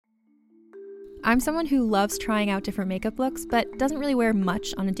I'm someone who loves trying out different makeup looks, but doesn't really wear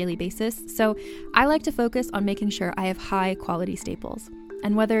much on a daily basis, so I like to focus on making sure I have high quality staples.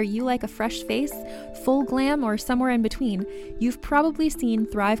 And whether you like a fresh face, full glam, or somewhere in between, you've probably seen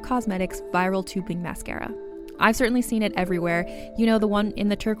Thrive Causemetics Viral Tubing Mascara. I've certainly seen it everywhere. You know, the one in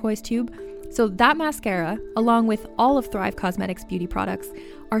the turquoise tube? So that mascara, along with all of Thrive Causemetics beauty products,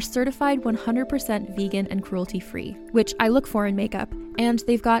 are certified 100% vegan and cruelty-free, which I look for in makeup, and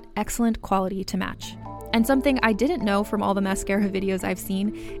they've got excellent quality to match. And something I didn't know from all the mascara videos I've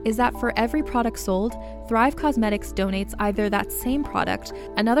seen is that for every product sold, Thrive Causemetics donates either that same product,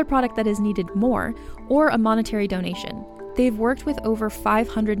 another product that is needed more, or a monetary donation. They've worked with over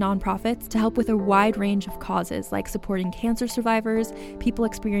 500 nonprofits to help with a wide range of causes like supporting cancer survivors, people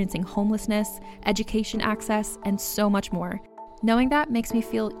experiencing homelessness, education access, and so much more. Knowing that makes me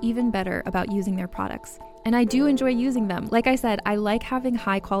feel even better about using their products. And I do enjoy using them. Like I said, I like having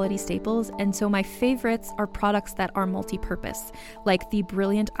high quality staples, and so my favorites are products that are multi-purpose, like the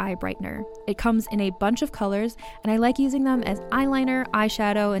Brilliant Eye Brightener. It comes in a bunch of colors, and I like using them as eyeliner,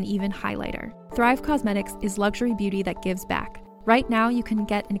 eyeshadow, and even highlighter. Thrive Causemetics is luxury beauty that gives back. Right now, you can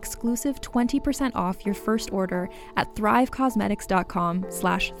get an exclusive 20% off your first order at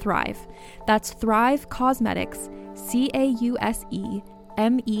thrivecausemetics.com/thrive. That's Thrive Causemetics,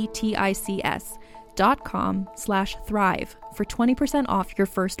 CAUSEMETICS.com/thrive for 20% off your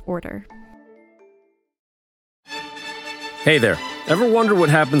first order. Hey there. Ever wonder what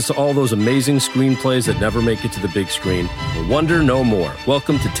happens to all those amazing screenplays that never make it to the big screen? Well, wonder no more.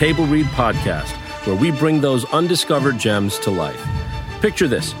 Welcome to Table Read Podcast, where we bring those undiscovered gems to life. Picture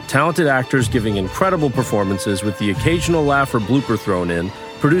this: talented actors giving incredible performances with the occasional laugh or blooper thrown in,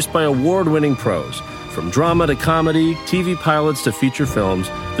 produced by award-winning pros. From drama to comedy, TV pilots to feature films,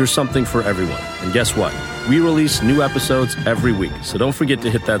 there's something for everyone. And guess what? We release new episodes every week, so don't forget to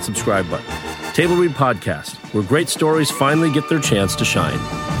hit that subscribe button. Table Read Podcast, where great stories finally get their chance to shine.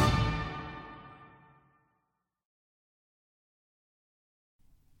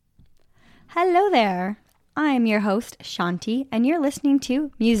 Hello there. I'm your host, Shanti, and you're listening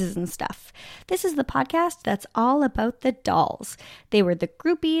to Muses and Stuff. This is the podcast that's all about the dolls. They were the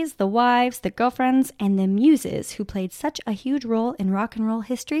groupies, the wives, the girlfriends, and the muses who played such a huge role in rock and roll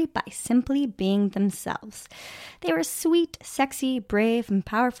history by simply being themselves. They were sweet, sexy, brave, and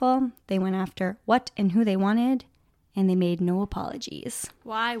powerful. They went after what and who they wanted, and they made no apologies.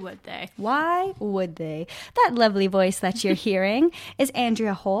 Why would they? Why would they? That lovely voice that you're hearing is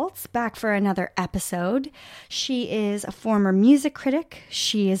Andrea Holtz, back for another episode. She is a former music critic.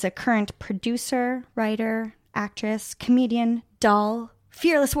 She is a current producer, writer, actress, comedian, doll,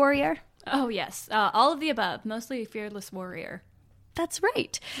 fearless warrior. Oh, yes. All of the above. Mostly fearless warrior. That's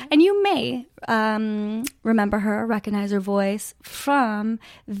right. And you may remember her, recognize her voice from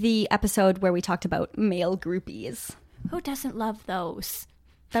the episode where we talked about male groupies. Who doesn't love those?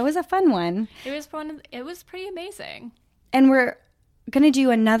 That was a fun one. It was fun. It was pretty amazing. And we're going to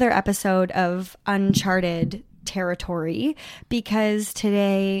do another episode of Uncharted Territory because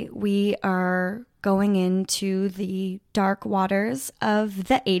today we are going into the dark waters of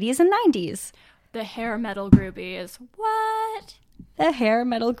the 80s and 90s. The hair metal groupies. What? The hair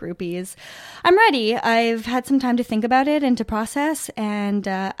metal groupies. I'm ready. I've had some time to think about it and to process, and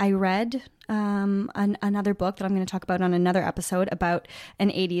I read another book that I'm going to talk about on another episode about an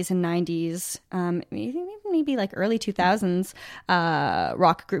 80s and 90s, maybe like early 2000s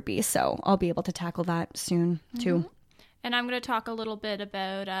rock groupie. So I'll be able to tackle that soon too. Mm-hmm. And I'm going to talk a little bit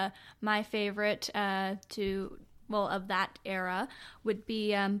about my favorite of that era would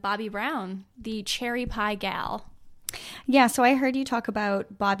be Bobby Brown, the cherry pie gal. Yeah, so I heard you talk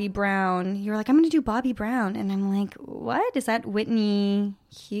about Bobby Brown. You were like, I'm going to do Bobby Brown. And I'm like, what? Is that Whitney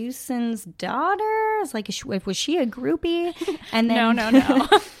Houston's daughter? It's like, was she a groupie? And then No.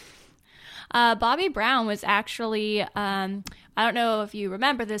 Bobby Brown was actually, I don't know if you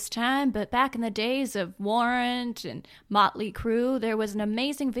remember this time, but back in the days of Warrant and Motley Crue, there was an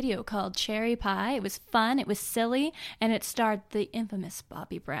amazing video called Cherry Pie. It was fun, it was silly, and it starred the infamous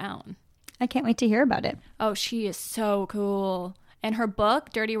Bobby Brown. I can't wait to hear about it. Oh, she is so cool. And her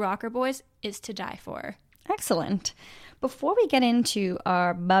book, Dirty Rocker Boys, is to die for. Excellent. Before we get into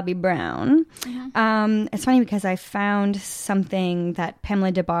our Bobby Brown, it's funny because I found something that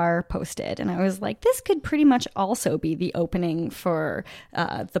Pamela DeBar posted, and I was like, this could pretty much also be the opening for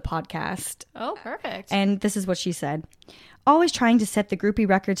the podcast. Oh, perfect. And this is what she said. Always trying to set the groupie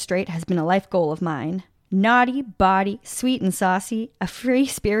record straight has been a life goal of mine. Naughty, bawdy, sweet and saucy, a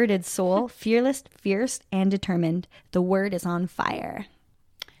free-spirited soul, fearless, fierce, and determined. The word is on fire.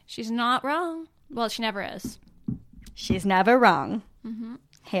 She's not wrong. Well, she never is. She's never wrong. Mm-hmm.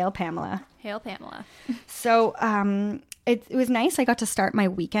 Hail, Pamela. Hail, Pamela. So it was nice. I got to start my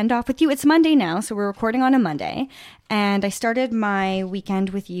weekend off with you. It's Monday now, so we're recording on a Monday. And I started my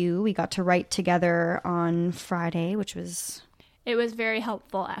weekend with you. We got to write together on Friday, which was... It was very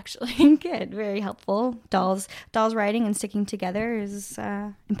helpful, actually. Good, very helpful. Dolls writing and sticking together is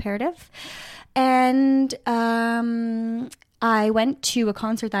imperative. And I went to a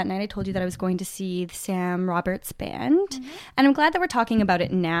concert that night. I told you that I was going to see the Sam Roberts Band. Mm-hmm. And I'm glad that we're talking about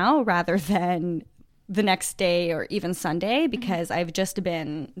it now rather than the next day or even Sunday, because I've just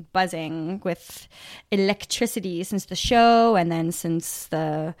been buzzing with electricity since the show and then since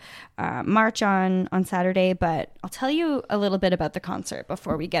the march on Saturday. But I'll tell you a little bit about the concert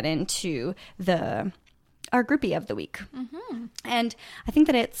before we get into our groupie of the week. Mm-hmm. And I think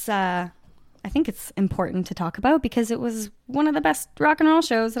that it's important to talk about because it was one of the best rock and roll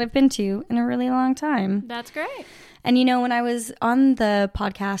shows that I've been to in a really long time. That's great. And, when I was on the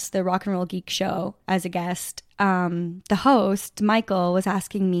podcast, the Rock and Roll Geek Show, as a guest, the host, Michael, was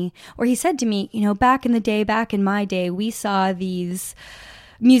asking me, or he said to me, back in my day, we saw these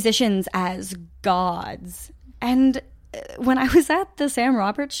musicians as gods. And when I was at the Sam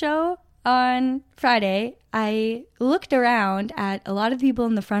Roberts show on Friday, I looked around at a lot of people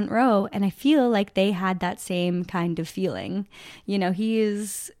in the front row, and I feel like they had that same kind of feeling. He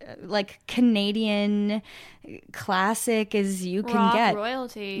is like Canadian classic as you can rock get.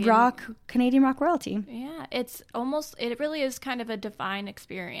 Royalty. Canadian rock royalty. Yeah, it really is kind of a divine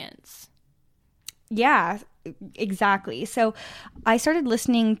experience. Yeah, exactly. So I started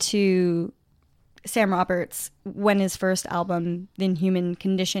listening to Sam Roberts when his first album, The Inhuman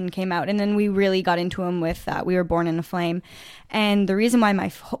Condition, came out. And then we really got into him with We Were Born in a Flame. And the reason why my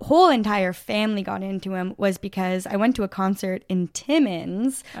whole entire family got into him was because I went to a concert in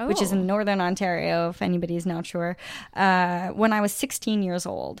Timmins, which is in Northern Ontario, if anybody's not sure, when I was 16 years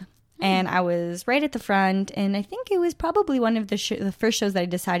old. And I was right at the front, and I think it was probably one of the first shows that I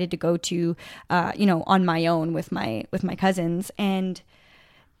decided to go to, on my own with my cousins. And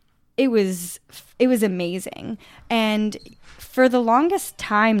it was amazing. And for the longest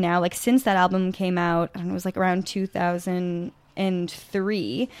time now, like since that album came out, it was like around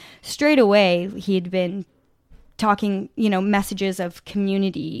 2003, straight away he had been talking, messages of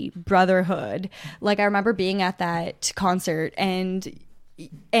community, brotherhood. Like I remember being at that concert and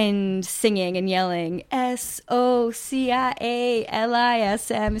singing and yelling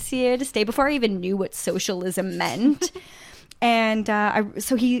SOCIALISM, here to stay, before I even knew what socialism meant. And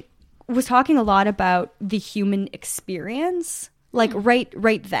so he was talking a lot about the human experience, like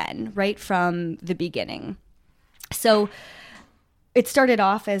right then, right from the beginning. So it started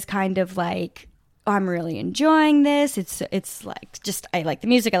off as kind of like, I'm really enjoying this. It's like just, I like the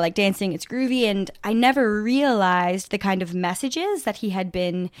music, I like dancing, it's groovy. And I never realized the kind of messages that he had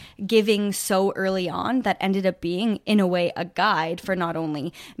been giving so early on that ended up being, in a way, a guide for not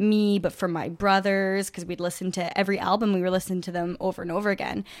only me, but for my brothers, because we'd listen to every album, we were listening to them over and over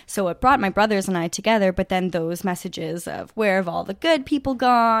again. So it brought my brothers and I together, but then those messages of where have all the good people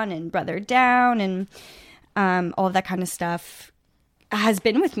gone and Brother Down and all of that kind of stuff has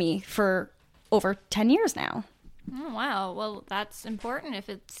been with me for over 10 years now. Oh, wow. Well, that's important. If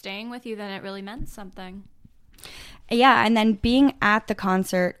it's staying with you, then it really meant something. Yeah, and then being at the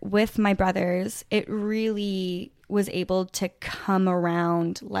concert with my brothers, it really was able to come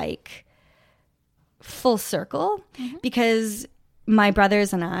around like full circle, because my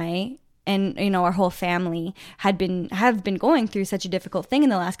brothers and I and our whole family have been going through such a difficult thing in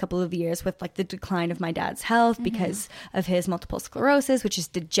the last couple of years with like the decline of my dad's health because of his multiple sclerosis, which is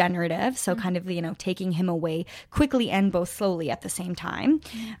degenerative, so kind of taking him away quickly and both slowly at the same time.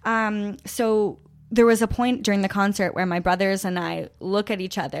 So there was a point during the concert where my brothers and I look at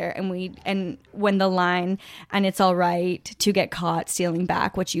each other and when the line, and it's all right to get caught stealing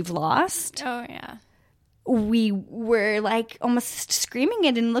back what you've lost. Oh yeah. We were like almost screaming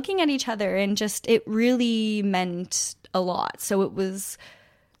it and looking at each other, and just it really meant a lot. So it was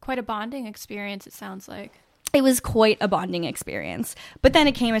quite a bonding experience, it sounds like. It was quite a bonding experience. But then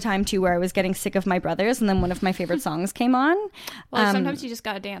it came a time too where I was getting sick of my brothers, and then one of my favorite songs came on. Well, sometimes you just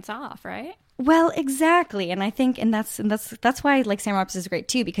got to dance off, right? Well, exactly. And I think that's why like Sam Roberts is great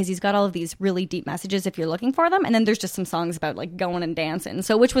too, because he's got all of these really deep messages if you're looking for them. And then there's just some songs about like going and dancing.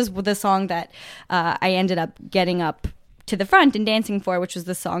 So which was the song that I ended up getting up to the front and dancing for, which was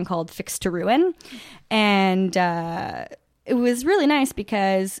the song called Fixed to Ruin. And it was really nice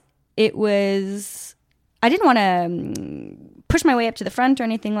because it was, I didn't want to push my way up to the front or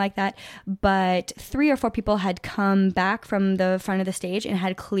anything like that, but 3 or 4 people had come back from the front of the stage and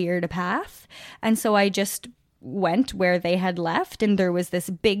had cleared a path. And so I just went where they had left, and there was this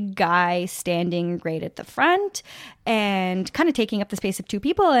big guy standing right at the front and kind of taking up the space of two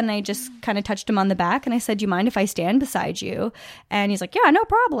people, and I just kind of touched him on the back and I said, do you mind if I stand beside you? And he's like, yeah, no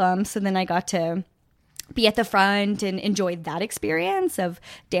problem. So then I got to be at the front and enjoy that experience of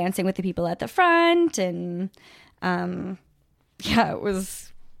dancing with the people at the front, and yeah,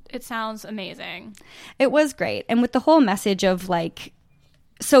 it sounds amazing. It was great. And with the whole message of like,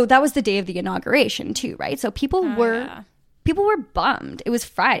 so that was the day of the inauguration too, right? So people were bummed. It was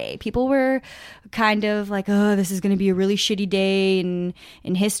Friday. People were kind of like, oh, this is going to be a really shitty day in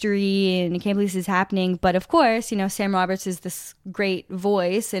history, and I can't believe this is happening. But of course, you know, Sam Roberts is this great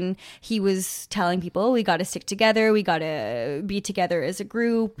voice, and he was telling people, we got to stick together. We got to be together as a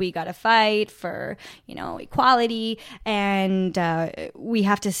group. We got to fight for, you know, equality, and we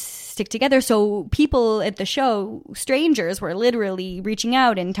have to stick together. So people at the show, strangers, were literally reaching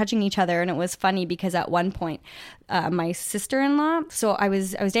out and touching each other. And it was funny because at one point, my sister-in-law, so I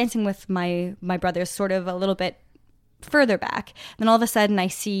was dancing with my brothers sort of a little bit further back. Then all of a sudden I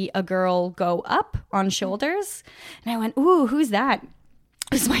see a girl go up on shoulders, and I went, ooh, who's that?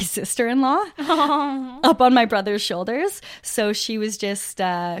 It was my sister-in-law up on my brother's shoulders. So she was just,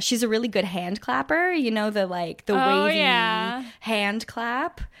 she's a really good hand clapper, you know, the wavy hand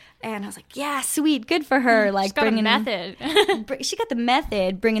clap. And I was like, yeah, sweet, good for her. Like, she's got a method. She got the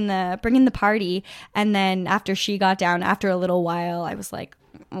method, bringing the party. And then after she got down, after a little while, I was like,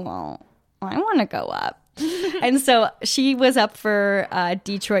 well, I want to go up. And so she was up for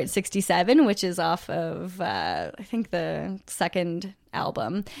Detroit 67, which is off of, I think, the second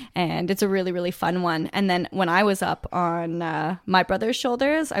album. And it's a really, really fun one. And then when I was up on my brother's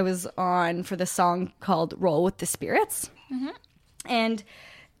shoulders, I was on for the song called Roll with the Spirits. Mm-hmm. And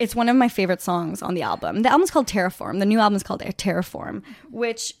it's one of my favorite songs on the album. The album's called Terraform. The new album is called Terraform,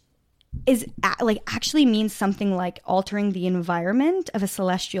 which is actually means something like altering the environment of a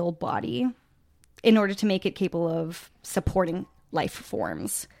celestial body in order to make it capable of supporting life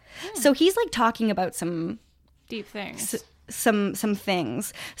forms. So he's like talking about some deep things. Some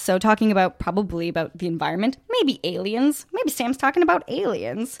things. So talking about probably about the environment, maybe aliens. Maybe Sam's talking about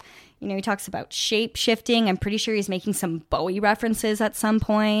aliens. You know, he talks about shape shifting. I'm pretty sure he's making some Bowie references at some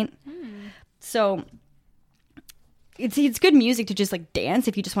point. So it's good music to just like dance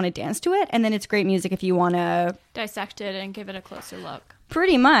if you just want to dance to it. And then it's great music if you want to dissect it and give it a closer look.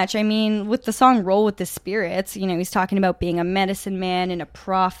 Pretty much. I mean, with the song Roll with the Spirits, you know, he's talking about being a medicine man and a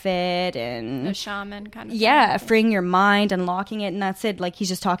prophet and a shaman kind of thing. Thing. Freeing your mind, unlocking it, and that's it. Like, he's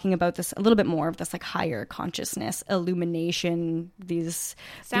just talking about this, a little bit more of this like higher consciousness, illumination,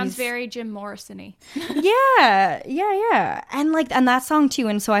 sounds very Jim Morrison-y. Yeah. And that song too.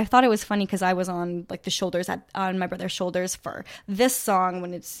 And so I thought it was funny because I was on like the shoulders on my brother's shoulders for this song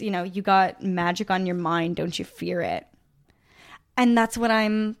when it's, you know, you got magic on your mind, don't you fear it? And that's what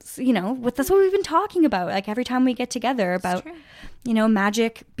that's what we've been talking about. Like every time we get together about, you know,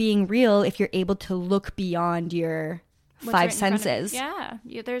 magic being real if you're able to look beyond your five senses.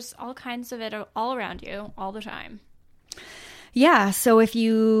 There's all kinds of it all around you all the time. Yeah. So if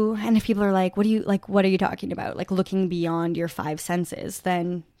people are like, what are you talking about? Like looking beyond your five senses,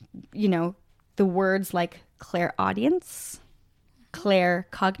 then, you know, the words like clairaudience,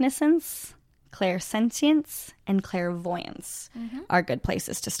 claircognizance, clairsentience, and clairvoyance are good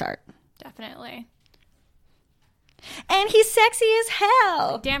places to start. Definitely. And he's sexy as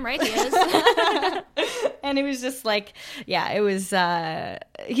hell. Damn right he is. And it was just like, it was,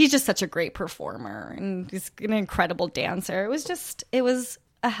 he's just such a great performer and he's an incredible dancer. It was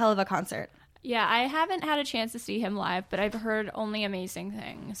a hell of a concert. Yeah, I haven't had a chance to see him live, but I've heard only amazing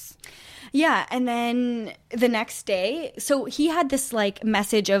things. Yeah, and then the next day, so he had this like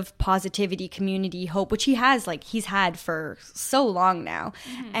message of positivity, community, hope, which he's had for so long now.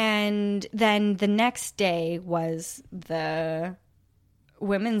 Mm-hmm. And then the next day was the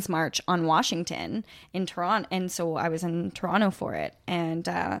Women's March on Washington in Toronto, and so I was in Toronto for it, and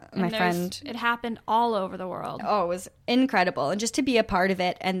my friend... It happened all over the world. Oh, it was incredible, and just to be a part of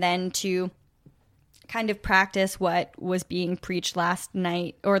it, and then to kind of practice what was being preached last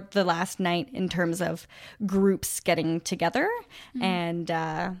night or the last night in terms of groups getting together and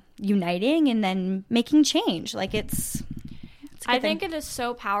uniting and then making change. Like it's I think it is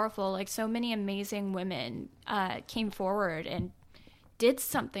so powerful. Like so many amazing women came forward and did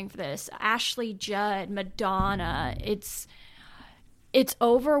something for this. Ashley Judd, Madonna. It's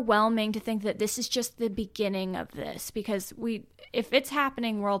overwhelming to think that this is just the beginning of this, because if it's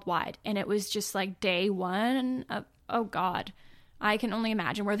happening worldwide and it was just like day one, oh God, I can only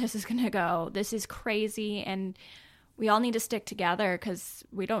imagine where this is going to go. This is crazy, and we all need to stick together because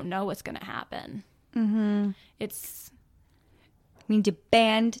we don't know what's going to happen. It's I mean, to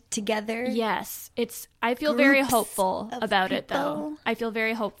band together. yes, I feel very Groups hopeful of about it, though. people. I feel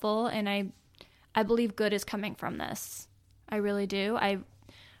very hopeful, and I believe good is coming from this. I really do. I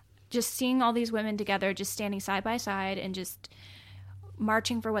just seeing all these women together, just standing side by side and just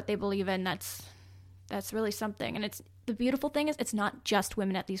marching for what they believe in. That's really something. And the beautiful thing is, it's not just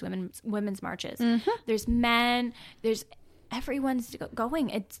women at these women's marches. There's men. There's everyone's going.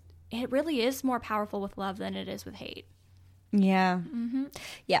 It really is more powerful with love than it is with hate. Yeah.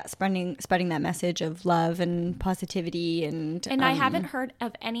 Yeah, spreading that message of love and positivity and I haven't heard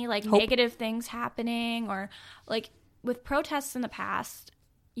of any like negative things happening, or like with protests in the past,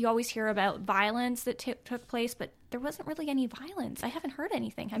 you always hear about violence that took place, but there wasn't really any violence. I haven't heard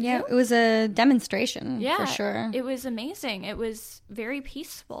anything. Have you? it was a demonstration, Yeah, for sure. It was amazing. It was very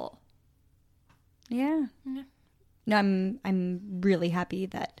peaceful. Yeah. No, I'm really happy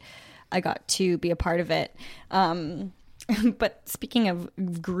that I got to be a part of it. But speaking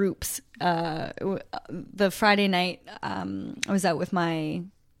of groups, the Friday night, I was out with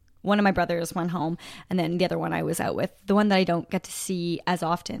one of my brothers went home, and then the other one I was out with, the one that I don't get to see as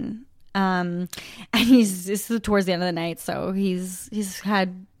often. And it's towards the end of the night, so he's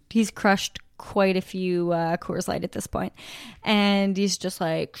crushed quite a few Coors Light at this point, and he's just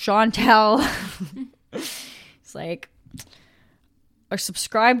like, Chantel, he's like, I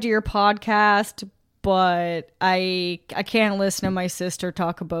subscribe to your podcast, but I can't listen to my sister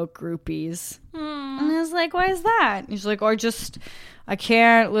talk about groupies. And I was like, why is that? He's like, I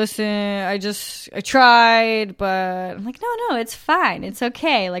can't listen. I tried, but I'm like, no, it's fine. It's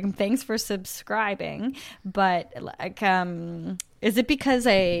okay. Like, thanks for subscribing. But like, is it because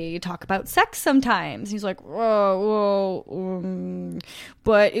I talk about sex sometimes? He's like, whoa.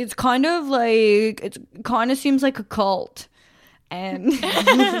 But it's kind of like, it kind of seems like a cult. And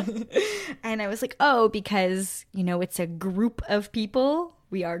and I was like, oh, because, it's a group of people.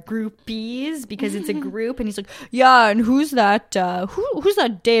 We are groupies because it's a group. And he's like, yeah, and who's that? Who's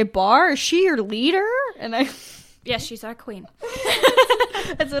that Dave Barr? Is she your leader? And Yes, she's our queen.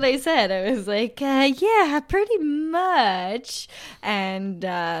 That's what I said. I was like, yeah, pretty much. And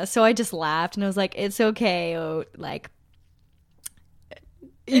so I just laughed and I was like, it's okay. Like,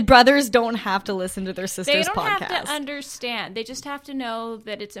 brothers don't have to listen to their sister's podcast. They don't have to understand. They just have to know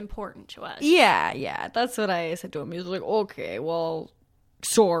that it's important to us. Yeah. That's what I said to him. He was like, okay, well,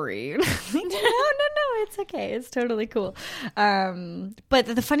 sorry. No, it's okay. It's totally cool. But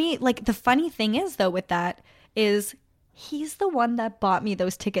the funny thing is, though, with that is he's the one that bought me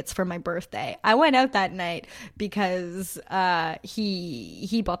those tickets for my birthday. I went out that night because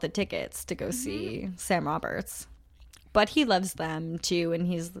he bought the tickets to go see Sam Roberts. But he loves them too, and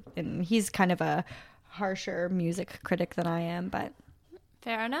he's kind of a harsher music critic than I am. But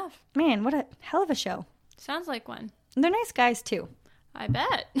fair enough. Man, what a hell of a show! Sounds like one. And they're nice guys too. I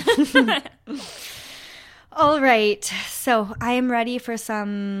bet. All right, so I am ready for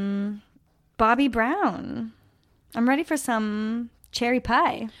some Bobby Brown. I'm ready for some cherry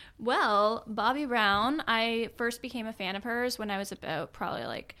pie. Well, Bobby Brown, I first became a fan of hers when I was about probably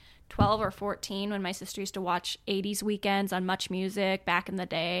like 12 or 14, when my sister used to watch 80s weekends on Much Music back in the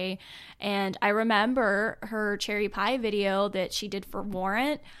day. And I remember her cherry pie video that she did for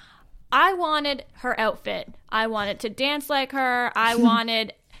Warrant. I wanted her outfit. I wanted to dance like her. I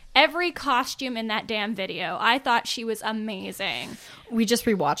wanted every costume in that damn video. I thought she was amazing. We just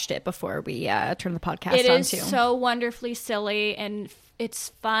rewatched it before we turned the podcast on, too. It is so wonderfully silly, and it's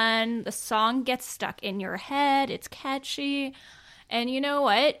fun. The song gets stuck in your head. It's catchy. And you know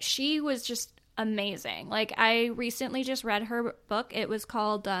what? She was just amazing. Like, I recently just read her book. It was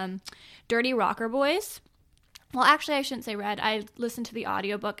called Dirty Rocker Boys. Well, actually, I shouldn't say read. I listened to the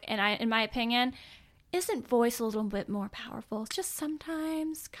audiobook, and in my opinion, isn't voice a little bit more powerful? Just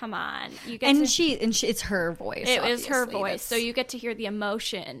sometimes. Come on. It's her voice. It is her voice. So you get to hear the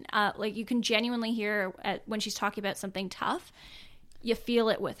emotion. Like, you can genuinely hear when she's talking about something tough. You feel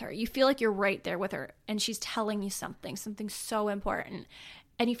it with her. You feel like you're right there with her, and she's telling you something so important.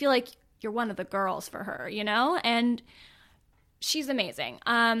 And you feel like you're one of the girls for her, And she's amazing.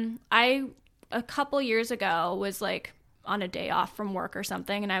 A couple years ago was like on a day off from work or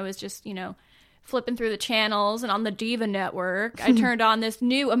something, and I was just, flipping through the channels, and on the Diva Network, I turned on this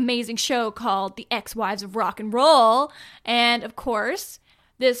new amazing show called The Ex-Wives of Rock and Roll. And of course,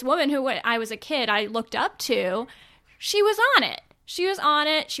 this woman who I was a kid, I looked up to, she was on it. She was on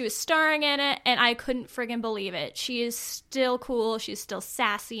it. She was starring in it, and I couldn't friggin' believe it. She is still cool. She's still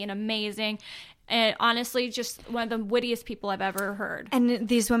sassy and amazing. And honestly, just one of the wittiest people I've ever heard. And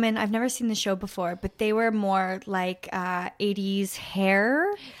these women, I've never seen the show before, but they were more like 80s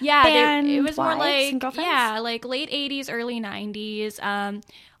hair. Yeah, it was more like like late 80s, early 90s.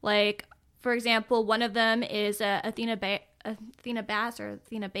 Like, for example, one of them is Athena Bass.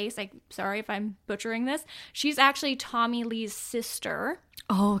 Sorry if I'm butchering this. She's actually Tommy Lee's sister.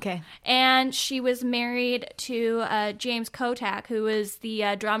 Oh, okay. And she was married to James Kotak, who was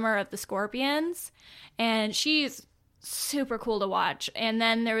the drummer of the Scorpions. And she's super cool to watch. And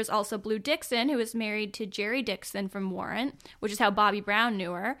then there was also Blue Dixon, who was married to Jerry Dixon from Warrant, which is how Bobby Brown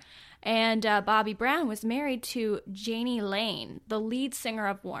knew her. And Bobby Brown was married to Janie Lane, the lead singer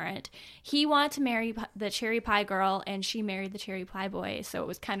of Warrant. He wanted to marry the Cherry Pie Girl, and she married the Cherry Pie Boy. So it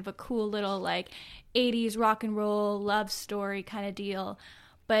was kind of a cool little, like, 80s rock and roll love story kind of deal.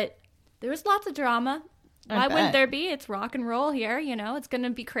 But there was lots of drama. Why wouldn't there be? It's rock and roll here, you know. It's going to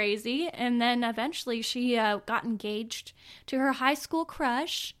be crazy. And then eventually she got engaged to her high school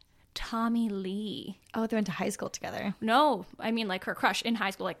crush, Tommy Lee. Oh, they went to high school together. No, I mean like her crush in high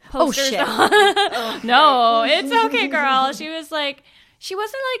school, like posters. Oh, shit. No, it's okay, girl. She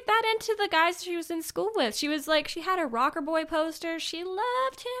wasn't like that into the guys she was in school with. She was like, she had a Rocker Boy poster. She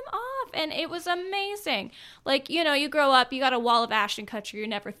loved him off, and it was amazing. Like, you know, you grow up, you got a wall of Ashton Kutcher. You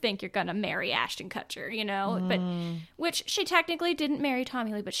never think you're going to marry Ashton Kutcher, you know? But which she technically didn't marry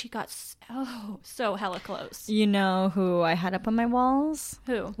Tommy Lee, but she got so hella close. You know who I had up on my walls?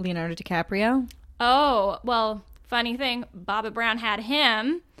 Who? Leonardo DiCaprio. Oh, well, funny thing, Bobby Brown had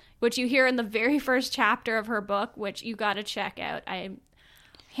him, which you hear in the very first chapter of her book, which you got to check out.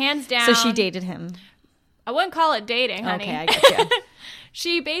 Hands down. So she dated him. I wouldn't call it dating, honey. Okay, I get you.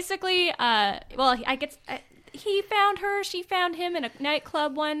 She basically, he found her. She found him in a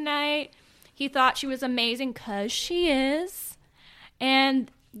nightclub one night. He thought she was amazing because she is.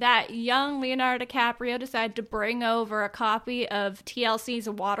 And that young Leonardo DiCaprio decided to bring over a copy of TLC's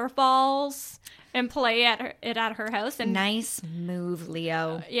Waterfalls and play it at her house. And nice move,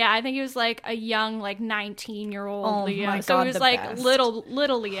 Leo. yeah, I think he was like a young, like 19-year-old Leo. My so God, he was the like best.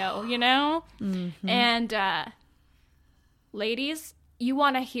 little Leo, you know? Mm-hmm. And ladies, you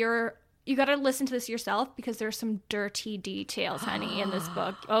want to hear, you got to listen to this yourself because there's some dirty details, honey, in this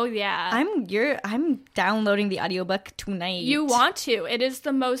book. Oh yeah. I'm downloading the audiobook tonight. You want to. It is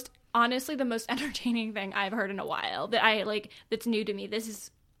honestly the most entertaining thing I've heard in a while that's new to me. This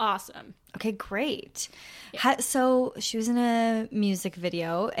is awesome. Okay, great. Yeah. So she was in a music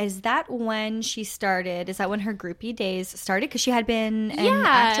video. Is that when she started? Is that when her groupie days started? Because she had been an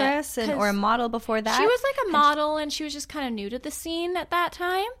actress or a model before that. She was like a model, and she was just kind of new to the scene at that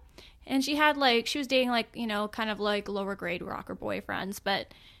time. And she had she was dating kind of like lower grade rocker boyfriends.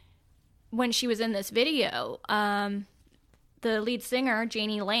 But when she was in this video, the lead singer,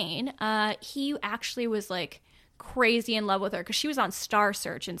 Janie Lane, he actually was like crazy in love with her because she was on Star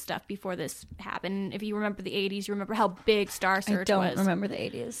Search and stuff before this happened. If you remember the 80s, you remember how big Star Search was. I don't remember the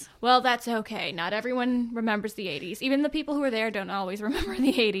 80s. Well, that's okay. Not everyone remembers the 80s. Even the people who were there don't always remember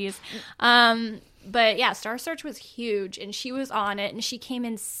the 80s. But yeah, Star Search was huge, and she was on it, and she came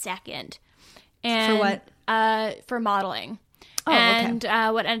in second. And, for what? For modeling. Oh, and okay.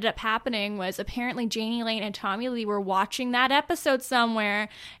 What ended up happening was apparently Janie Lane and Tommy Lee were watching that episode somewhere,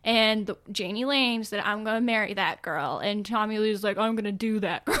 and Janie Lane said, "I'm going to marry that girl," and Tommy Lee was like, "I'm going to do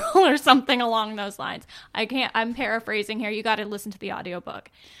that girl," or something along those lines. I'm paraphrasing here. You got to listen to the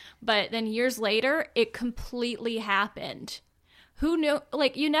audiobook. But then years later, it completely happened. Who knew?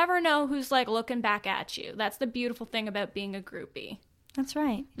 Like, you never know who's like looking back at you. That's the beautiful thing about being a groupie. That's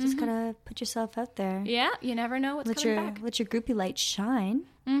right. You just gotta put yourself out there. Yeah, you never know what's coming back. Let your groupie light shine.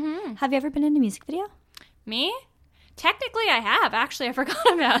 Mm-hmm. Have you ever been in a music video? Me? Technically, I have. Actually, I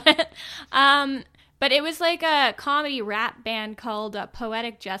forgot about it. But it was like a comedy rap band called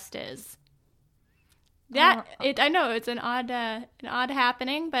Poetic Justice. I know it's an odd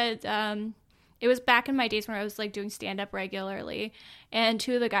happening, but it was back in my days when I was like doing stand up regularly, and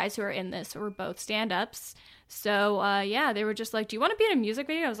two of the guys who were in this were both stand ups. So, they were just like, "Do you want to be in a music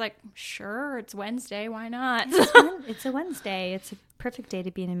video?" I was like, "Sure, it's Wednesday. Why not?" It's a Wednesday. It's a perfect day to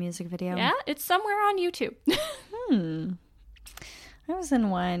be in a music video. Yeah, it's somewhere on YouTube. I was in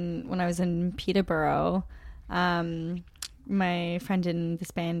one when I was in Peterborough. My friend in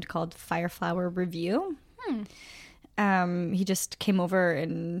this band called Fireflower Review. He just came over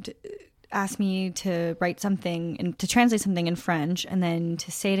and asked me to write something and to translate something in French and then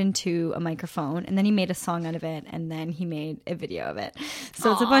to say it into a microphone, and then he made a song out of it, and then he made a video of it.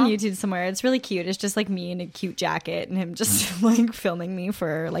 So it's up on YouTube somewhere. It's really cute. It's just like me in a cute jacket and him just like filming me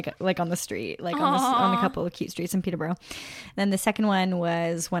for like on the street, like on a couple of cute streets in Peterborough. Then the second one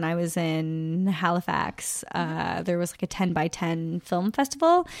was when I was in Halifax. There was like a 10x10 film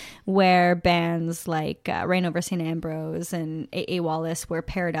festival where bands like Reign Over St. Ambrose and A.A. Wallace were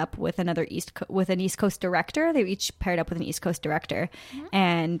paired up with an East Coast director. They were each paired up with an East Coast director.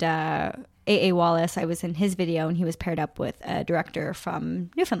 And A.A. Wallace, I was in his video, and he was paired up with a director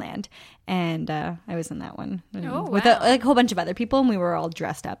from Newfoundland. And I was in that one. With a whole bunch of other people, and we were all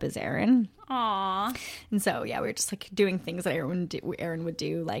dressed up as Aaron. Aww. And so, yeah, we were just like doing things that Aaron would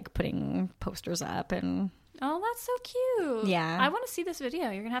do, like putting posters up and... Oh, that's so cute. Yeah. I want to see this video.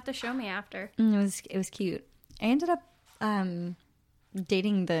 You're going to have to show me after. It was cute. I ended up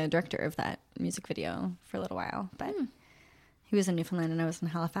dating the director of that music video for a little while, but he was in Newfoundland and I was in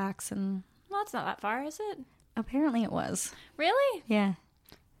Halifax, and Well, it's not that far, is it? apparently it was. Really? Yeah.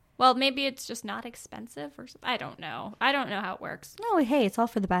 Well, maybe it's just not expensive or something. I don't know. I don't know how it works. No, hey, it's all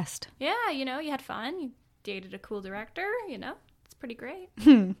for the best. Yeah, you know, you had fun. You dated a cool director, you know. It's pretty great.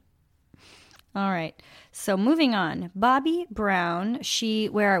 All right. So moving on. Bobby Brown,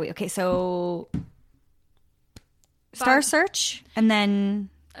 where are we? Okay, so Star Search and then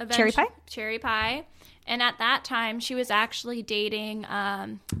Cherry Pie? Cherry Pie. And at that time, she was actually dating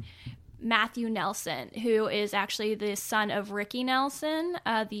Matthew Nelson, who is actually the son of Ricky Nelson,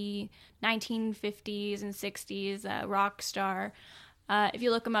 the 1950s and 60s rock star. If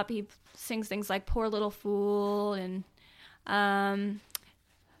you look him up, he sings things like Poor Little Fool and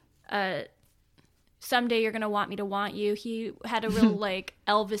Someday You're Gonna Want Me to Want You. He had a real like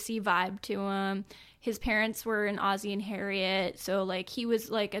Elvis-y vibe to him. His parents were in Ozzie and Harriet, so like he was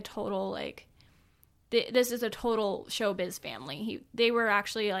like a total like this is a total showbiz family. They were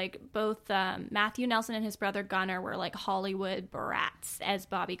actually like both Matthew Nelson and his brother Gunnar were like Hollywood brats, as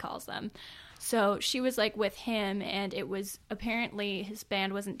Bobby calls them. So she was like with him, and it was apparently his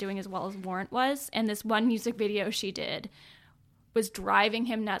band wasn't doing as well as Warrant was, and this one music video she did was driving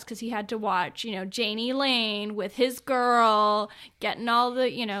him nuts because he had to watch, you know, Janie Lane with his girl, getting all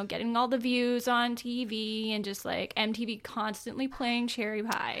the views on TV, and just like MTV constantly playing Cherry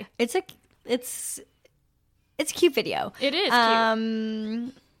Pie. It's a cute video. It is cute.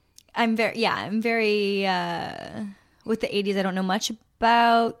 I'm very with the 80s. I don't know much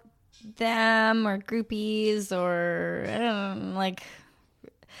about them or groupies or I don't know, like.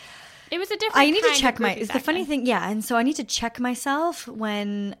 It was a different. I need to kind check of my. groupie It's the back funny then. thing, yeah. And so I need to check myself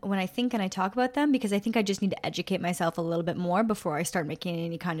when I think and I talk about them, because I think I just need to educate myself a little bit more before I start making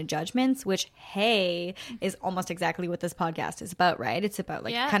any kind of judgments. Which, hey, is almost exactly what this podcast is about, right? It's about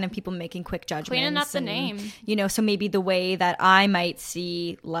like kind of people making quick judgments, Cleaning up the and, name. You know, so maybe the way that I might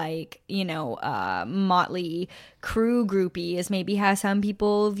see like Motley Crue groupie is maybe how some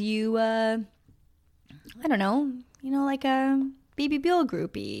people view I don't know, like a Baby Buell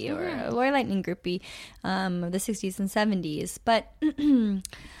groupie or a Lori Lightning groupie of the 60s and 70s. But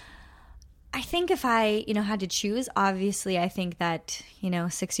I think if I, had to choose, obviously I think that,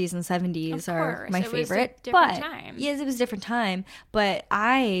 60s and 70s are my favorite. It was a different time. Yes, it was a different time. But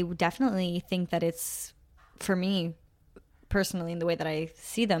I definitely think that it's, for me, personally, in the way that I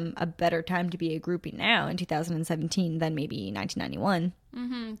see them, a better time to be a groupie now in 2017 than maybe 1991.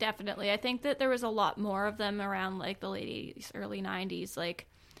 Mm-hmm, definitely. I think that there was a lot more of them around like the late 80s, early 90s. Like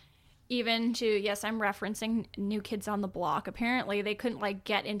even to, yes, I'm referencing New Kids on the Block. Apparently they couldn't like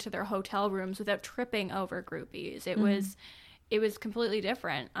get into their hotel rooms without tripping over groupies. It was completely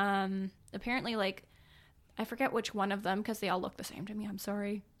different. Apparently like, I forget which one of them because they all look the same to me. I'm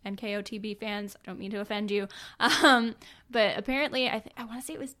sorry. NKOTB fans, I don't mean to offend you. But apparently I want to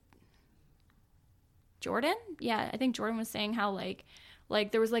say it was Jordan. Yeah, I think Jordan was saying how like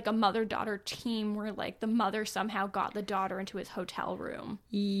there was like a mother-daughter team where like the mother somehow got the daughter into his hotel room.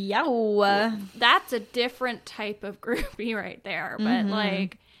 Yow. That's a different type of groupie right there. But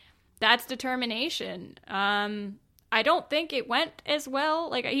like that's determination. I don't think it went as well.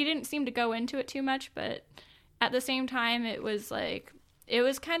 Like he didn't seem to go into it too much, but at the same time it was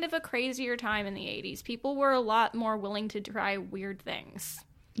kind of a crazier time in the 80s. People were a lot more willing to try weird things.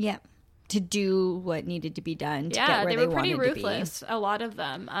 Yeah. To do what needed to be done to get where they were pretty wanted ruthless, a lot of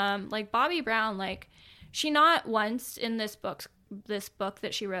them. Like Bobby Brown, like she not once in this book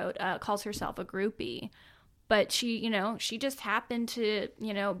that she wrote calls herself a groupie, but she just happened to,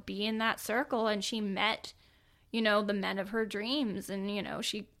 be in that circle, and she met, the men of her dreams, and,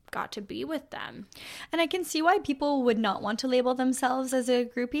 she got to be with them. And I can see why people would not want to label themselves as a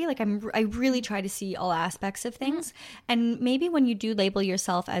groupie. Like I really try to see all aspects of things. And maybe when you do label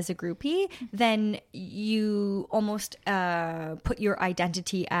yourself as a groupie, then you almost put your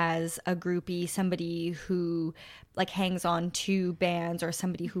identity as a groupie, somebody who like hangs on to bands or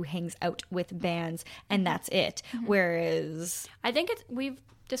somebody who hangs out with bands, and that's it. Whereas I think we've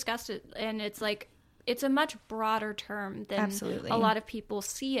discussed it, and it's like it's a much broader term than Absolutely. a lot of people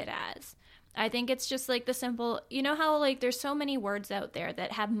see it as. I think it's just like the simple, you know how like there's so many words out there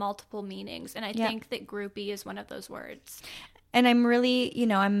that have multiple meanings, and I think that groupie is one of those words. And I'm really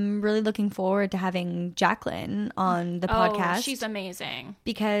looking forward to having Jacqueline on the podcast. She's amazing.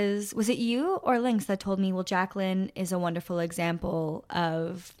 Because was it you or Lynx that told me, well, Jacqueline is a wonderful example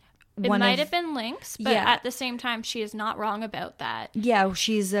of It might have been Lynx, but at the same time, she is not wrong about that. Yeah,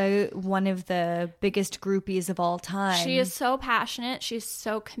 she's one of the biggest groupies of all time. She is so passionate. She's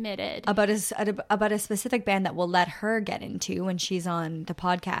so committed. About a specific band that we'll let her get into when she's on the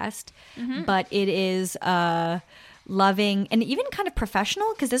podcast. But it is loving and even kind of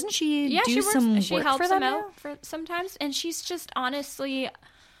professional, because doesn't she do some work she helps for them out for sometimes, and she's just honestly...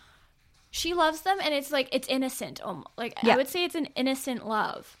 She loves them, and it's like it's innocent. Like I would say, it's an innocent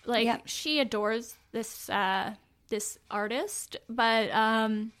love. Like she adores this this artist, but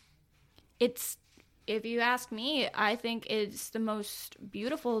it's, if you ask me, I think it's the most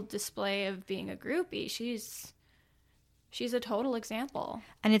beautiful display of being a groupie. She's a total example,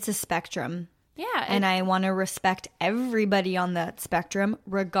 and it's a spectrum. Yeah, and I want to respect everybody on that spectrum,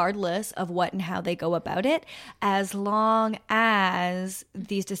 regardless of what and how they go about it, as long as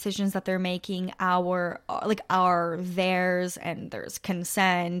these decisions that they're making are theirs, and there's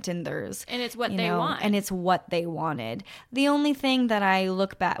consent, and it's what they want, and it's what they wanted. The only thing that I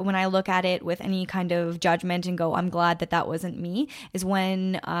look back when I look at it with any kind of judgment and go, I'm glad that wasn't me, is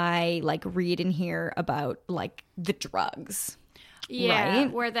when I like read and hear about like the drugs. Yeah,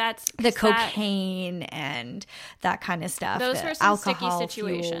 right? Where that's the cocaine and that kind of stuff. Those were some sticky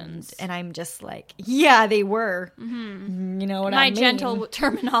situations. And I'm just like, yeah, they were. Mm-hmm. You know what I mean? My gentle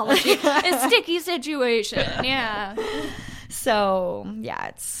terminology. A sticky situation. Yeah. So,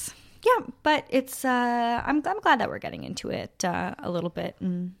 but it's, I'm glad that we're getting into it a little bit.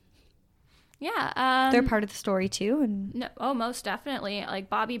 And they're part of the story too. And most definitely. Like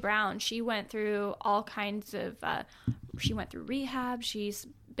Bobby Brown, she went through all kinds of, she went through rehab. She's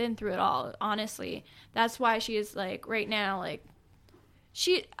been through it all, honestly. That's why she is like right now, like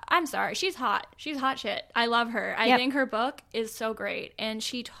I'm sorry, she's hot. She's hot shit. I love her. I think her book is so great. And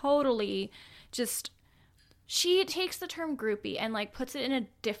she totally she takes the term groupie and like puts it in a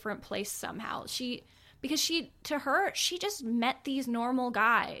different place somehow. Because she just met these normal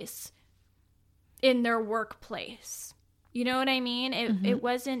guys in their workplace. You know what I mean? It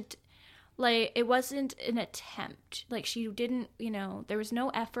wasn't like, it wasn't an attempt. Like she didn't, there was no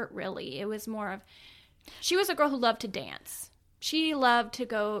effort really. It was more of, she was a girl who loved to dance. She loved to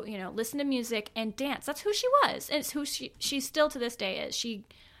go, listen to music and dance. That's who she was. And it's who she still to this day is. She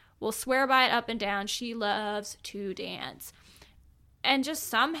will swear by it up and down. She loves to dance. And just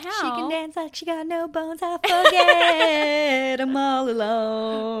somehow she can dance like she got no bones. I forget I'm all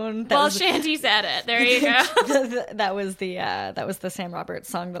alone. Shanty said it. There you go. that was the Sam Roberts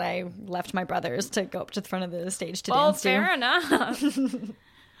song that I left my brothers to go up to the front of the stage to dance to. Fair enough.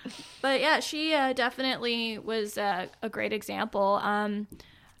 But yeah, she definitely was a great example.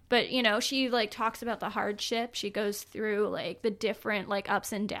 But, she, like, talks about the hardship. She goes through, like, the different, like,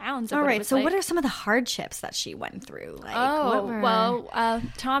 ups and downs. All right. So what are some of the hardships that she went through? Like,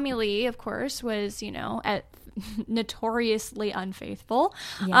 Tommy Lee, of course, was, notoriously unfaithful.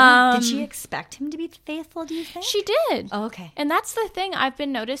 Yeah. Did she expect him to be faithful, do you think? She did. Oh, okay. And that's the thing I've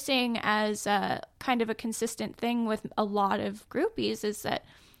been noticing as kind of a consistent thing with a lot of groupies is that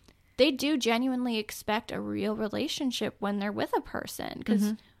they do genuinely expect a real relationship when they're with a person.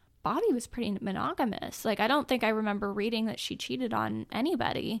 Because Bobby was pretty monogamous. Like, I don't think I remember reading that she cheated on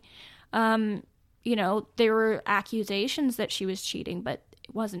anybody. There were accusations that she was cheating, but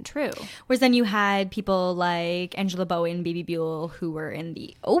it wasn't true. Whereas then you had people like Angela Bowie and Baby Buell who were in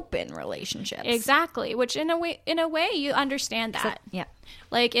the open relationships. Exactly. Which in a way you understand that. Yeah.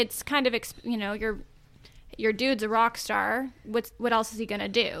 Like, it's kind of, your dude's a rock star. What else is he going to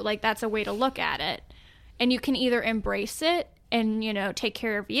do? Like, that's a way to look at it. And you can either embrace it and, take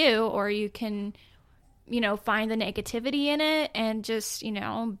care of you, or you can, find the negativity in it and just,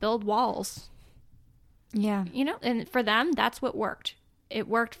 build walls. Yeah. And for them, that's what worked. It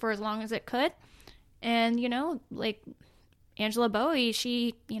worked for as long as it could. And, like Angela Bowie,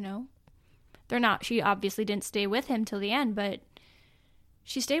 she, she obviously didn't stay with him till the end, but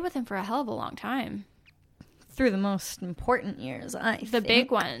She stayed with him for a hell of a long time. Through the most important years, The big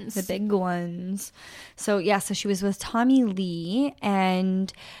ones. The big ones. So, yeah, so she was with Tommy Lee,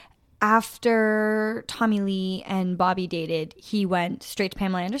 and after Tommy Lee and Bobby dated, he went straight to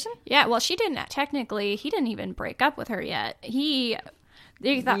Pamela Anderson? Yeah, well, he didn't even break up with her yet. They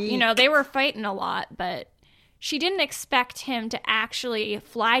thought, they were fighting a lot, but she didn't expect him to actually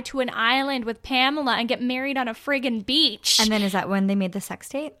fly to an island with Pamela and get married on a friggin' beach. And then is that when they made the sex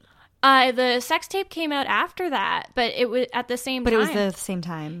tape? The sex tape came out after that, but it was at the same time. But it was the same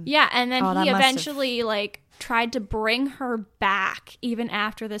time. Yeah, and then that he must eventually tried to bring her back even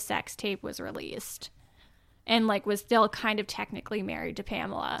after the sex tape was released. And was still kind of technically married to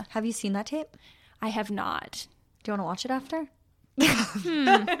Pamela. Have you seen that tape? I have not. Do you want to watch it after?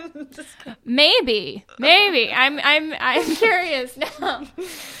 Maybe. I'm curious now.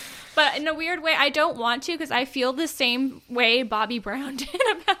 But in a weird way, I don't want to, because I feel the same way Bobby Brown did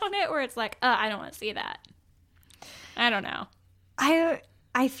about it, where it's like, I don't want to see that. I don't know.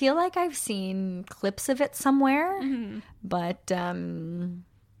 I feel like I've seen clips of it somewhere, but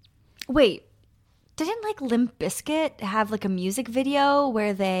wait, didn't Limp Bizkit have a music video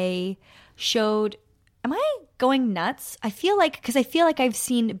where they showed? Am I going nuts? I feel like I've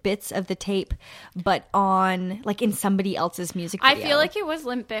seen bits of the tape, but on in somebody else's music video. I feel like it was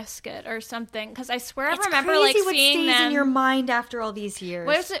Limp Bizkit or something, because I swear I remember crazy what seeing stays them in your mind after all these years.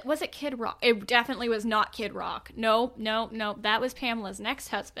 Was it Kid Rock? It definitely was not Kid Rock. No. That was Pamela's next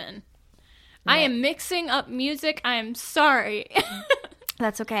husband. No. I am mixing up music. I am sorry.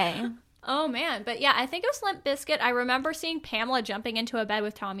 That's okay. Oh man, but yeah, I think it was Limp Bizkit. I remember seeing Pamela jumping into a bed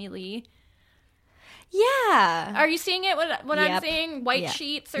with Tommy Lee. Yeah. Are you seeing it? What Yep. I'm seeing? White Yep.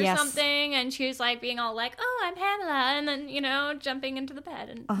 sheets or Yes. something, and she's being all oh, I'm Pamela, and then jumping into the bed,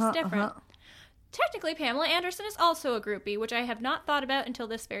 and it's different. Technically, Pamela Anderson is also a groupie, which I have not thought about until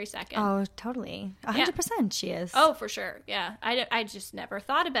this very second. Oh, totally. 100% she is. Oh, for sure. Yeah. I just never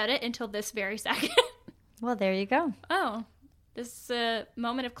thought about it until this very second. Well, there you go. Oh, this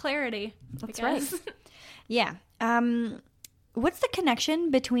moment of clarity. That's right. Yeah. What's the connection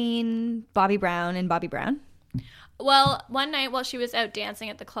between Bobby Brown and Bobby Brown? Well, one night while she was out dancing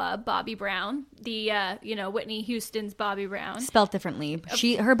at the club, Bobby Brown, the Whitney Houston's Bobby Brown, spelled differently.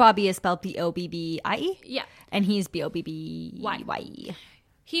 Her Bobby is spelled Bobbie. Yeah, and he's Bobbye.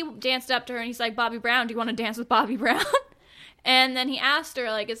 He danced up to her and he's like, "Bobby Brown, do you want to dance with Bobby Brown?" And then he asked her,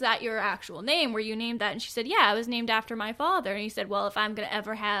 "Is that your actual name? Were you named that?" And she said, "Yeah, I was named after my father." And he said, "Well, if I'm gonna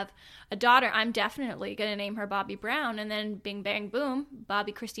ever have a daughter, I'm definitely gonna name her Bobby Brown." And then, bing, bang, boom,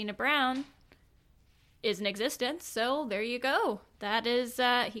 Bobby Christina Brown is in existence. So there you go. That is,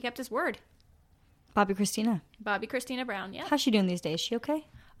 he kept his word. Bobby Christina Brown. Yeah. How's she doing these days? She okay?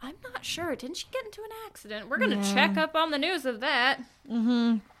 I'm not sure. Didn't she get into an accident? We're gonna check up on the news of that.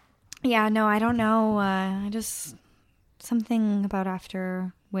 Mm-hmm. Yeah. No, I don't know. I just something about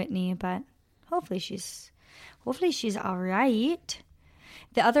after Whitney, but hopefully she's all right.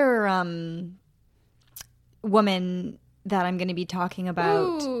 The other woman that I'm going to be talking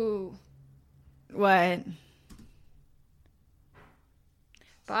about. Ooh. What?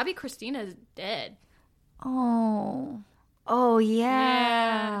 Bobby Christina's dead. Oh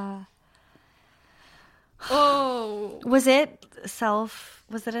yeah. Oh. Was it a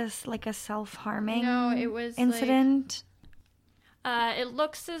self-harming? No, it was incident. It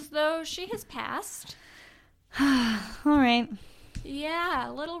looks as though she has passed. All right. Yeah,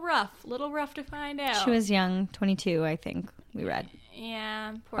 a little rough to find out. She was young, 22, I think we read.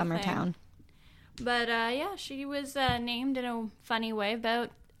 Yeah, poor Bummer thing. town. But yeah, she was named in a funny way about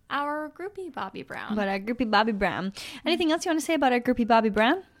our groupie Bobby Brown. About our groupie Bobby Brown. Anything else you want to say about our groupie Bobby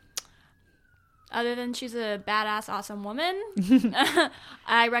Brown? Other than she's a badass, awesome woman,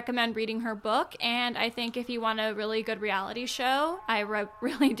 I recommend reading her book. And I think if you want a really good reality show, I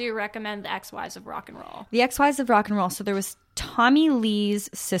really do recommend The Ex-Wives of Rock and Roll. The Ex-Wives of Rock and Roll. So there was Tommy Lee's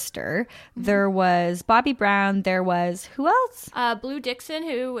sister. There was Bobby Brown. There was, who else? Blue Dixon,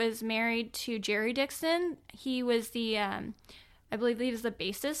 who was married to Jerry Dixon. He was the, I believe he was the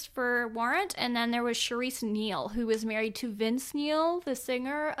bassist for Warrant. And then there was Charisse Neal, who was married to Vince Neil, the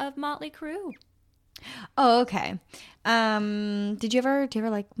singer of Motley Crue. Oh, okay. Did you ever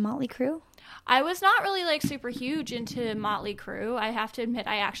like Motley Crue? I was not really super huge into Motley Crue. I have to admit,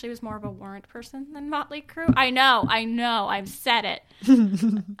 I actually was more of a Warrant person than Motley Crue. I know, I've said it.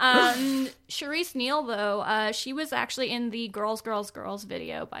 Charisse Neal, though, she was actually in the Girls, Girls, Girls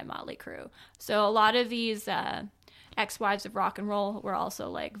video by Motley Crue. So a lot of these ex-wives of rock and roll were also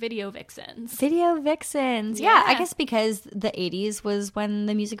like video vixens. Video vixens. Yeah, I guess because the 80s was when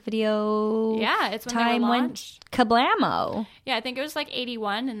the music video it's when time they were went launched. kablamo. Yeah, I think it was like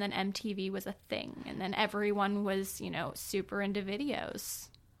 81, and then MTV was a thing, and then everyone was, super into videos.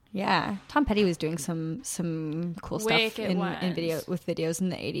 Yeah, Tom Petty was doing some cool stuff in video with videos in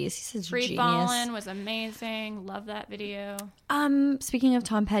the 80s. He's such a Free genius. Fallin' was amazing. Love that video. Speaking of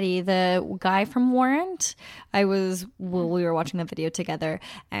Tom Petty, the guy from Warrant, we were watching a video together,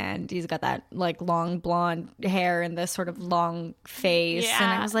 and he's got that like long blonde hair and this sort of long face,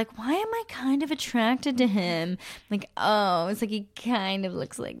 and I was like, why am I kind of attracted to him? Like, oh, it's like he kind of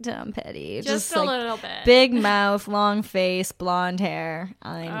looks like Tom Petty, just a like, little bit. Big mouth, long face, blonde hair.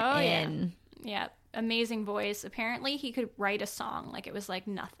 I'm in. Yeah, amazing voice. Apparently, he could write a song like it was like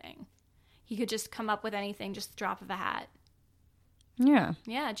nothing. He could just come up with anything, just the drop of a hat. Yeah.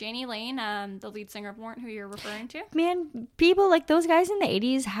 Yeah, Janie Lane, the lead singer of Warrant, who you're referring to. Man, people like those guys in the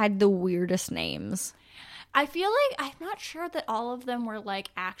 80s had the weirdest names. I feel like I'm not sure that all of them were like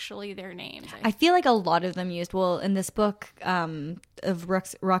actually their names. I feel like a lot of them used, in this book of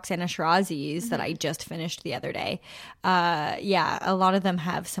Roxana Shirazi's that I just finished the other day. A lot of them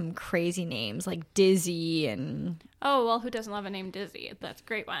have some crazy names like Dizzy and... Oh, well, who doesn't love a name Dizzy? That's a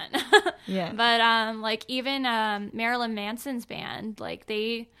great one. Yeah. But like even Marilyn Manson's band, like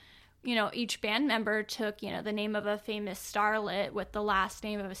they... each band member took, the name of a famous starlet with the last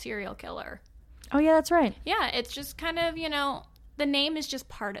name of a serial killer. Oh, yeah, that's right. Yeah, it's just kind of, the name is just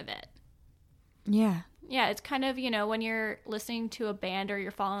part of it. Yeah. Yeah, it's kind of, when you're listening to a band or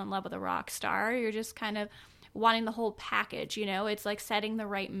you're falling in love with a rock star, you're just kind of wanting the whole package, It's like setting the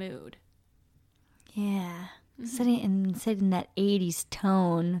right mood. Yeah. Setting that 80s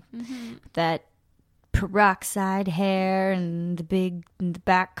tone, that peroxide hair and the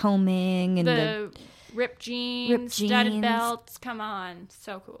back combing and the ripped jeans, studded belts. Come on.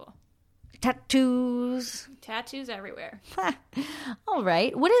 So cool. Tattoos everywhere. All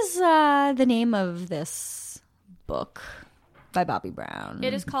right. What is the name of this book by Bobby Brown?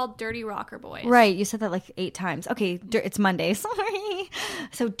 It is called Dirty Rocker Boys. Right. You said that like 8 times. Okay. It's Monday. Sorry.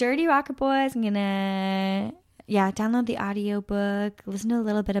 So Dirty Rocker Boys. I'm going to... download the audiobook, listen to a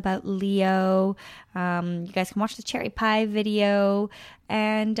little bit about Leo. You guys can watch the cherry pie video.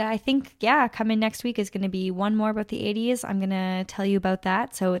 And I think, coming next week is going to be one more about the 80s. I'm going to tell you about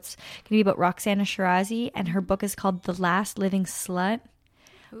that. So it's going to be about Roxana Shirazi, and her book is called The Last Living Slut.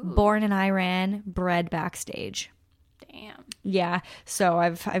 Ooh. Born in Iran, bred backstage. Damn. Yeah. So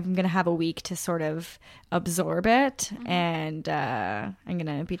I'm going to have a week to sort of absorb it. And I'm going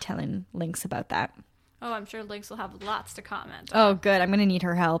to be telling Lynx about that. Oh, I'm sure Lynx will have lots to comment on. Oh, good. I'm going to need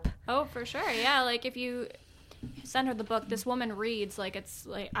her help. Oh, for sure. Yeah, like if you send her the book, this woman reads like it's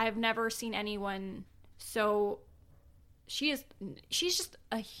like I've never seen anyone so... She's just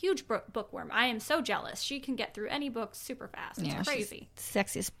a huge bookworm. I am so jealous. She can get through any book super fast. It's crazy. She's the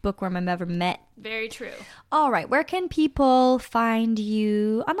sexiest bookworm I've ever met. Very true. All right. Where can people find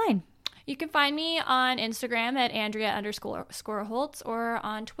you online? You can find me on Instagram at Andrea_Holtz or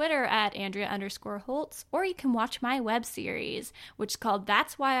on Twitter at Andrea_Holtz, or you can watch my web series, which is called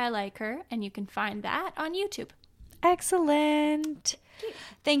That's Why I Like Her, and you can find that on YouTube. Excellent.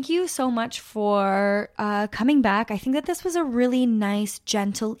 Thank you so much for coming back. I think that this was a really nice,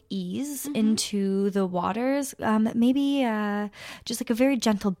 gentle ease into the waters. Maybe just like a very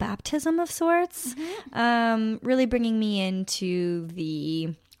gentle baptism of sorts. Really bringing me into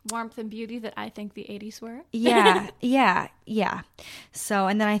the... warmth and beauty that I think the 80s were. Yeah. So,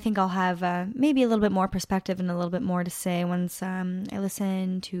 and then I think I'll have maybe a little bit more perspective and a little bit more to say once I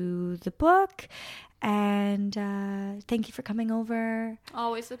listen to the book. And thank you for coming over.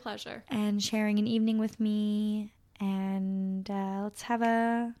 Always a pleasure. And sharing an evening with me. And let's have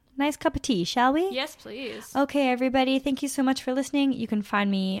a nice cup of tea, shall we? Yes, please. Okay, everybody. Thank you so much for listening. You can find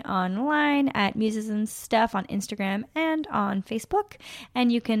me online at Muses and Stuff on Instagram and on Facebook.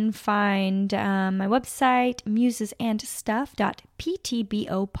 And you can find my website,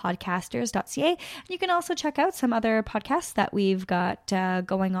 musesandstuff.ptbopodcasters.ca. And you can also check out some other podcasts that we've got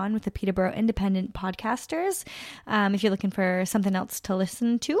going on with the Peterborough Independent Podcasters if you're looking for something else to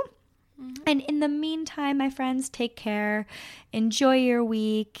listen to. And in the meantime, my friends, take care, enjoy your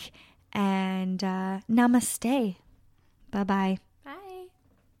week, and namaste. Bye-bye.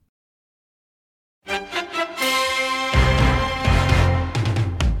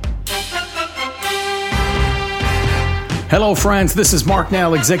 Hello, friends. This is Mark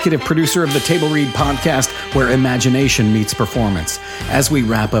Nell, executive producer of the Table Read podcast, where imagination meets performance. As we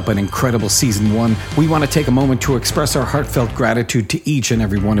wrap up an incredible season 1, we want to take a moment to express our heartfelt gratitude to each and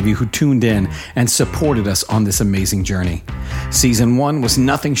every one of you who tuned in and supported us on this amazing journey. Season 1 was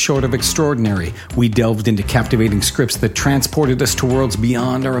nothing short of extraordinary. We delved into captivating scripts that transported us to worlds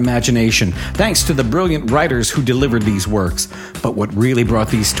beyond our imagination, thanks to the brilliant writers who delivered these works. But what really brought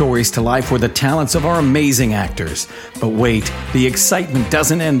these stories to life were the talents of our amazing actors. But wait, the excitement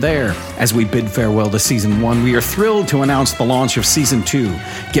doesn't end there. As we bid farewell to Season 1, we are thrilled to announce the launch of Season 2.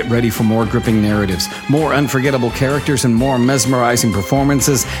 Get ready for more gripping narratives, more unforgettable characters, and more mesmerizing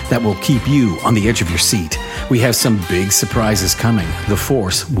performances that will keep you on the edge of your seat. We have some big surprises coming. The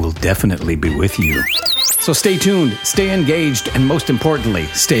Force will definitely be with you. So stay tuned, stay engaged, and most importantly,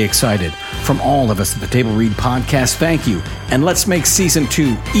 stay excited. From all of us at the Table Read podcast, thank you, and let's make Season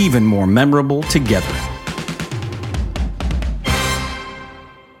 2 even more memorable together.